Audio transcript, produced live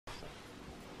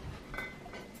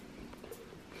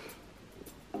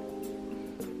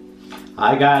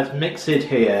Hi guys, MixedSid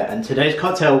here, and today's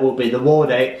cocktail will be the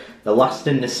Bulleit, the last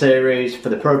in the series for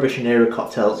the Prohibition era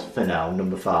cocktails for now,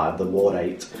 number 5, the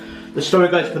Bulleit. The story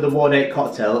goes for the Bulleit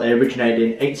cocktail. It originated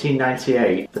in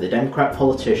 1898 for the Democrat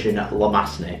politician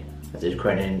Martini, as he was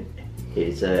crediting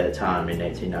his time in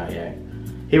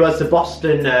 1898. He was the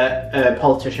Boston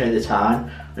politician at the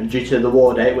time, and due to the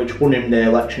Bulleit, which won him the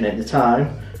election at the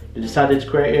time, he decided to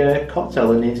create a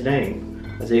cocktail in his name,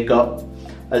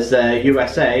 as the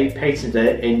USA patented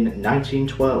it in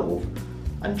 1912,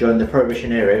 and during the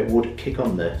Prohibition era it would kick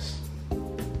on this.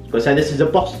 So this is a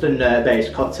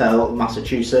Boston-based cocktail,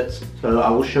 Massachusetts, so I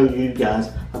will show you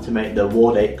guys how to make the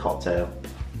Bulleit cocktail.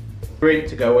 Ingredient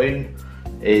to go in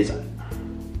is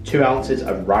 2 ounces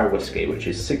of rye whiskey, which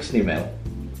is 60 ml.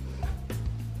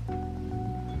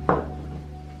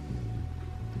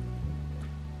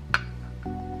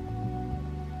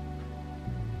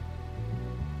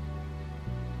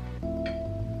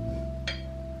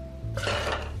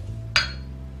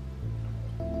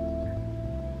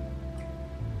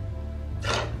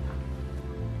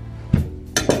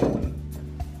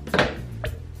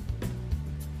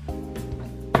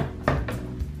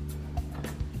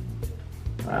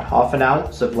 Half an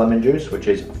ounce of lemon juice, which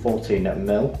is 14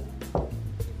 ml.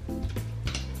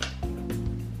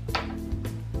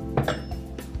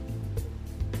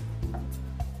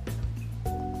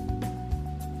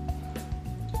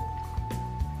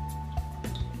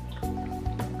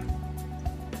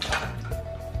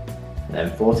 And then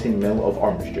 14 ml of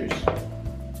orange juice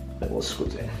that we'll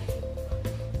squeeze in.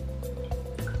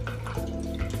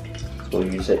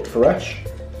 We'll use it fresh.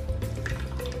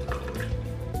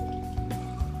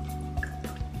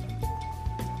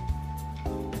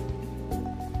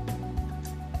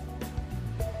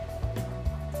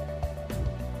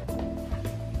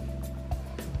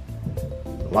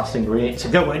 The last ingredient to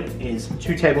go in is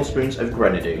 2 tablespoons of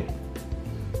grenadine.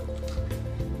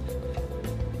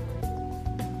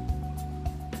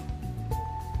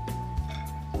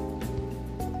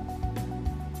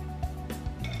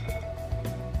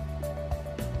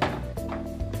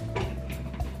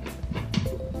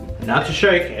 And now to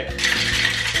shake it.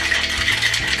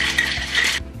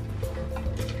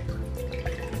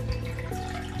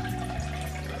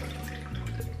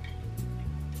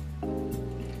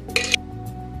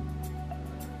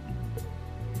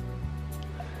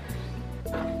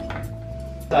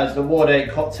 That's the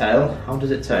Bulleit cocktail. How does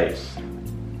it taste?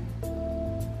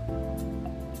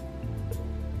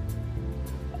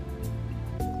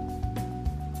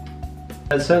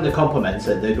 It certainly complements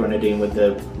it, the grenadine with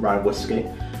the rye whiskey.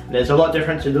 And it's a lot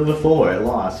different to the other 4 at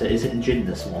last. It isn't gin,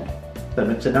 this one. So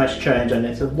it's a nice change and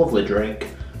it's a lovely drink.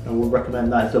 I would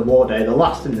recommend that as the Bulleit, the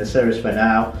last in the series for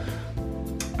now.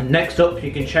 And next up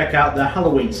you can check out the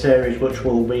Halloween series, which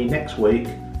will be next week.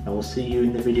 And we'll see you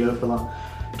in the video for that.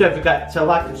 Don't forget to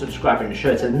like and subscribe and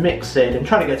share to MixedSid, and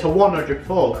trying to get to 100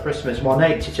 before Christmas,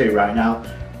 182 right now.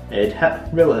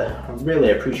 I'd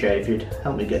really appreciate if you'd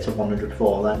help me get to 100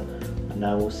 before then. And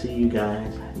I will see you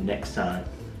guys next time.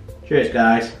 Cheers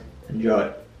guys,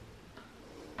 enjoy.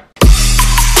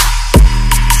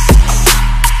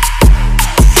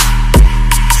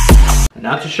 And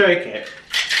now to shake it.